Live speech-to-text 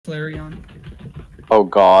Flareon. Oh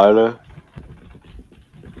god.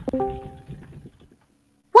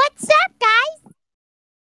 What's up, guys?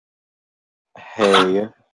 Hey.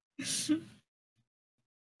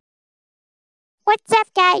 What's up,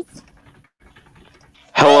 guys?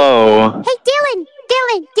 Hello. Hey, Dylan.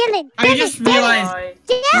 I just realized.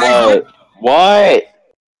 What? What?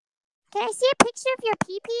 Can I see a picture of your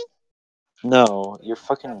pee-pee? No, you're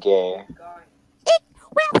fucking gay.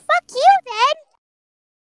 Well, fuck you then.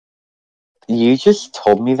 You just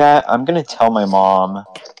told me that? I'm gonna tell my mom.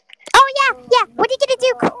 Oh yeah. What are you gonna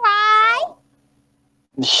do? Cry?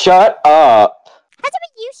 Shut up. How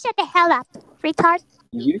about you shut the hell up, retard?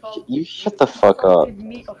 You shut the fuck up.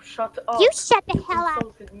 Shut up. You shut the hell up.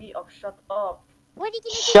 Insulted me of shut up. What are you gonna do?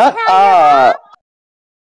 Shut Tell your mom? up.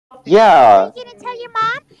 Yeah. What are you gonna tell your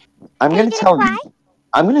mom? I'm Are gonna you tell cry?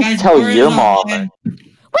 I'm gonna Guys, tell Laura's your on mom. line.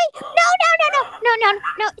 Wait,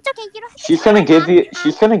 no. It's okay. You don't have to She's tell gonna my give mom. you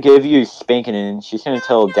she's gonna give you a spanking and she's gonna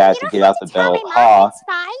tell dad to you get don't out have the to tell belt. my mom. Ha. It's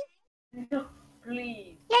fine. No,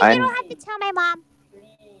 please. Yeah, you I'm don't have to tell my mom. Please.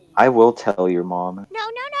 I will tell your mom. No.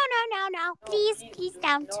 Please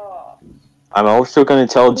don't. No. I'm also gonna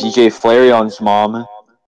tell DJ Flareon's mom.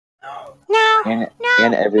 No.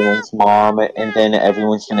 And everyone's mom, and then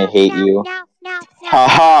everyone's gonna hate you. No.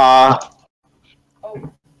 Haha. Oh.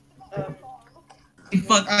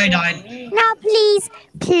 Fuck, I died. No, please.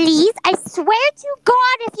 I swear to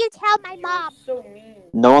God, if you tell my mom. So mean.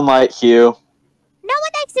 No one likes you. No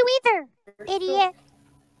one likes you either, idiot.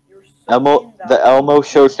 You're so mean that The Elmo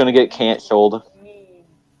show's gonna get canceled. mean.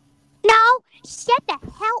 No, shut the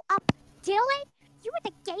hell up, Dylan. You are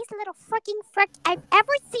the gayest little freaking frick I've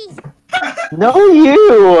ever seen. No, you.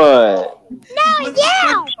 No, you.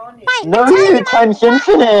 Fine. No, I'm telling you your mom. times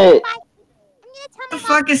infinite. Fine. I'm gonna tell What the my mom.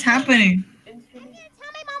 fuck is happening? I'm gonna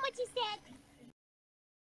tell my mom what you said.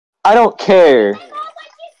 I don't care. Tell my mom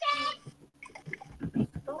what you said.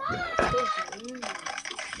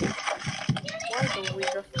 Why don't we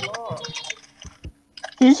just laugh?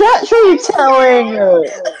 He's actually telling her.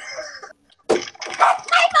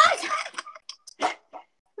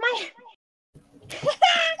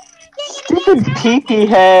 Stupid pee-pee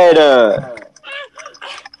head. Wow.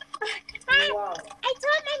 I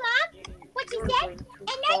told my mom what you said,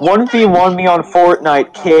 and now you're 1v1 me on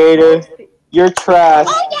Fortnite, kid. You're trash.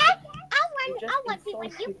 Oh yeah, I'll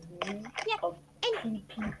 1v1 you. Yeah.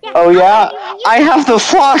 Oh yeah, I have the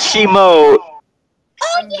flash emote. Oh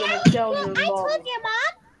I'm yeah. gonna tell your I mom. told your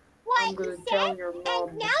mom what I'm gonna you tell said, your mom.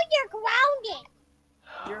 and now you're grounded.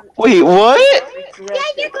 Wait, what? Yeah,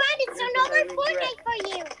 you're grounded, so no more Fortnite for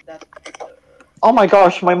you. Oh my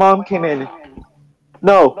gosh, my mom came in.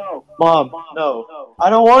 No, mom, no. I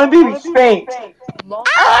don't want to be spanked. Mom.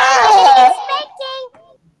 Ah! Spanking.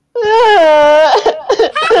 Ah!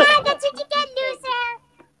 Haha, that's what you get, loser.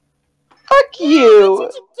 Fuck you.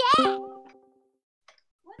 That's what you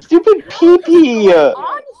get. Stupid pee-pee.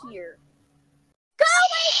 On here. Go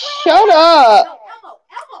away, Shut up.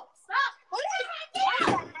 Elmo, stop.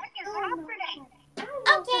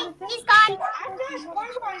 Okay, he's gone.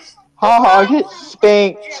 Haha, get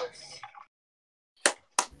spanked.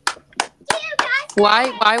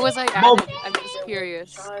 Why was I added? I'm just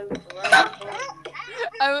curious.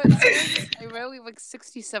 I really like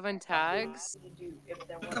 67 tags.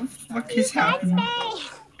 What the fuck is happening?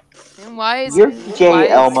 And why is You're gay,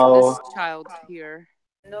 Elmo. this child here?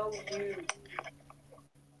 No, you.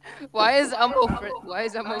 Why is Elmo friends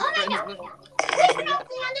with?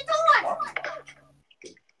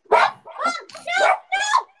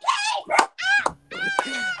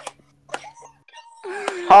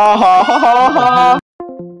 Ha ha ha ha ha.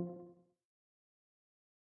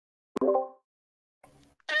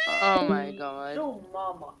 Oh my god. Yo,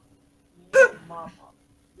 mama.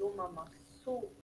 Yo, mama. So